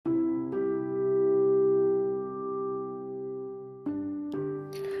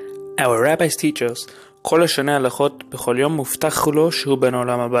Our rabbis teach us, כל השנה הלכות בכל יום מובטח לו שהוא בן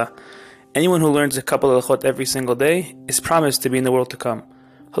העולם הבא. Anyone who learns a couple of halachot every single day is promised to be in the world to come.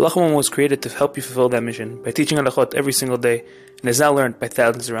 Halacha was created to help you fulfill that mission by teaching halachot every single day, and is now learned by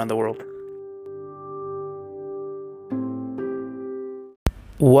thousands around the world.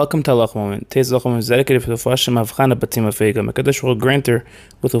 Welcome to Halacha Moment. Today's Halacha Moment is dedicated for the Ufashim Avchana Batim Afegam. Mekadosh will grant her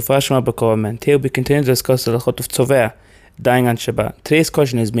with Ufashim Abakol Amen. Today we continue to discuss the halachot of Tzovea, dying on Shabbat. Today's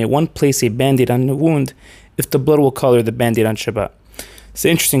question is, may one place a Bandaid on the wound if the blood will color the Bandaid on Shabbat? It's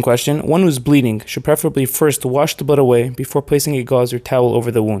an interesting question. One who is bleeding should preferably first wash the blood away before placing a gauze or towel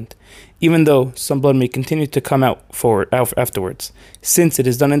over the wound, even though some blood may continue to come out afterwards. Since it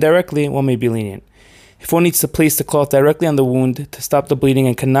is done indirectly, one may be lenient. If one needs to place the cloth directly on the wound to stop the bleeding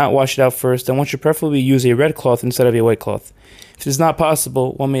and cannot wash it out first, then one should preferably use a red cloth instead of a white cloth. If it is not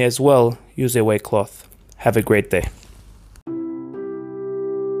possible, one may as well use a white cloth. Have a great day.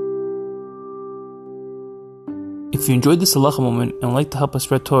 If you enjoyed this Halacha Moment and would like to help us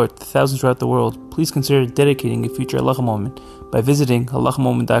spread Torah to thousands throughout the world, please consider dedicating a future Halacha Moment by visiting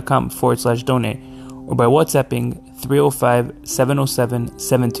halachamoment.com/donate or by WhatsApping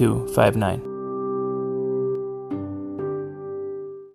 305-707-7259.